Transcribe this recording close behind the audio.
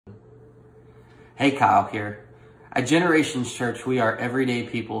Hey, Kyle here. At Generations Church, we are everyday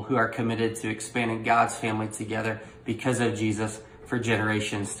people who are committed to expanding God's family together because of Jesus for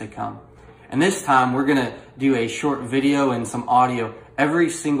generations to come. And this time, we're going to do a short video and some audio every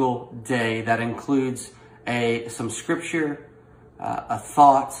single day that includes some scripture, a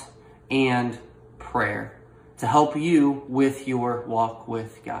thought, and prayer to help you with your walk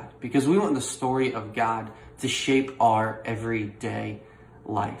with God. Because we want the story of God to shape our everyday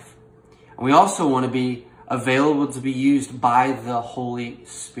life. And we also want to be available to be used by the Holy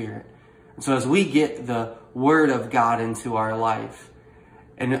Spirit. And so as we get the Word of God into our life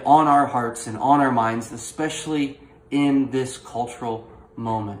and on our hearts and on our minds, especially in this cultural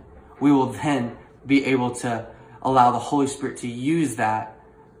moment, we will then be able to allow the Holy Spirit to use that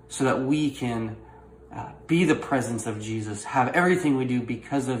so that we can be the presence of Jesus, have everything we do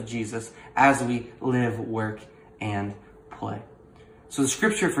because of Jesus as we live, work, and play. So the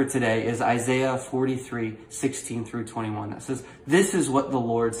scripture for today is Isaiah 43:16-21. That says, "This is what the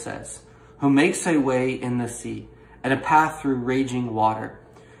Lord says, who makes a way in the sea and a path through raging water,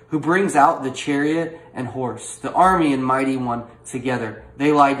 who brings out the chariot and horse, the army and mighty one together.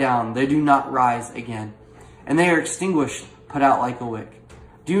 They lie down, they do not rise again, and they are extinguished, put out like a wick.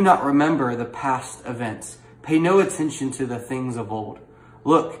 Do not remember the past events. Pay no attention to the things of old.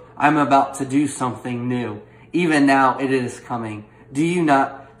 Look, I'm about to do something new. Even now it is coming. Do you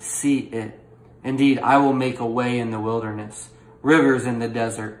not see it? Indeed, I will make a way in the wilderness, rivers in the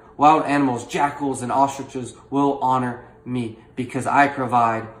desert. Wild animals, jackals, and ostriches will honor me because I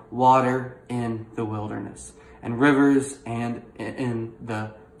provide water in the wilderness and rivers and in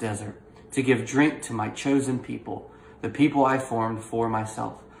the desert to give drink to my chosen people, the people I formed for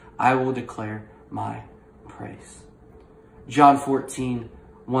myself. I will declare my praise." John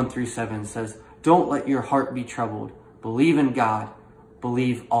 14:1-7 says, "Don't let your heart be troubled. Believe in God.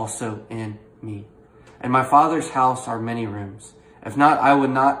 Believe also in me. In my Father's house are many rooms. If not, I would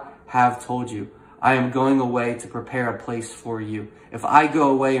not have told you. I am going away to prepare a place for you. If I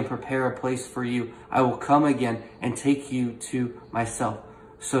go away and prepare a place for you, I will come again and take you to myself,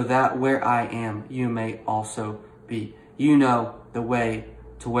 so that where I am, you may also be. You know the way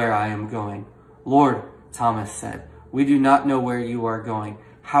to where I am going." "Lord," Thomas said, "we do not know where you are going.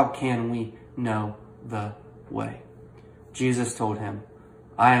 How can we know the way?" Jesus told him,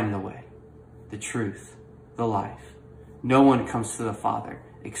 "I am the way, the truth, the life. No one comes to the Father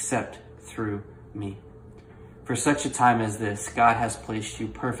except through me." For such a time as this, God has placed you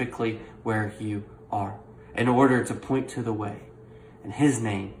perfectly where you are in order to point to the way. And his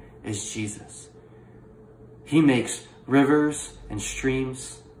name is Jesus. He makes rivers and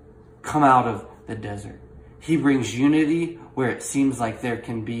streams come out of the desert. He brings unity where it seems like there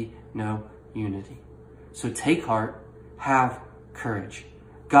can be no unity. So take heart, have courage.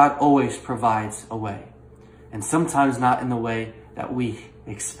 God always provides a way, and sometimes not in the way that we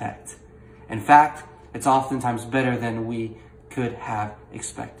expect. In fact, it's oftentimes better than we could have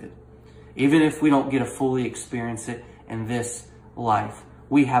expected. Even if we don't get to fully experience it in this life,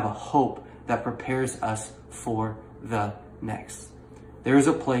 we have a hope that prepares us for the next. There is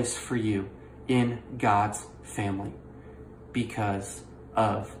a place for you in God's family because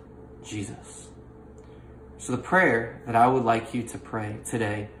of Jesus. So the prayer that I would like you to pray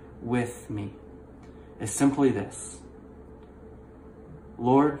today with me is simply this: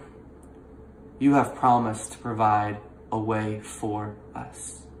 Lord, you have promised to provide a way for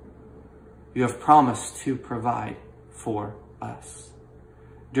us. You have promised to provide for us.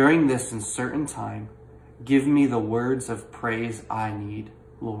 During this uncertain time, give me the words of praise I need,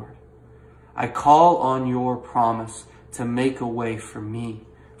 Lord. I call on your promise to make a way for me,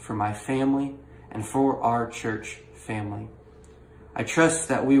 for my family, and for our church family. I trust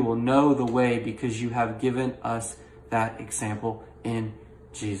that we will know the way because you have given us that example in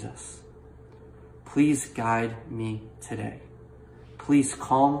Jesus. Please guide me today. Please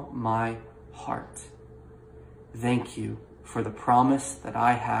calm my heart. Thank you for the promise that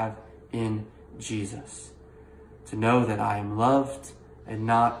I have in Jesus, to know that I am loved and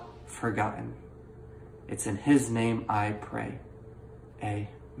not forgotten. It's in his name I pray. Amen.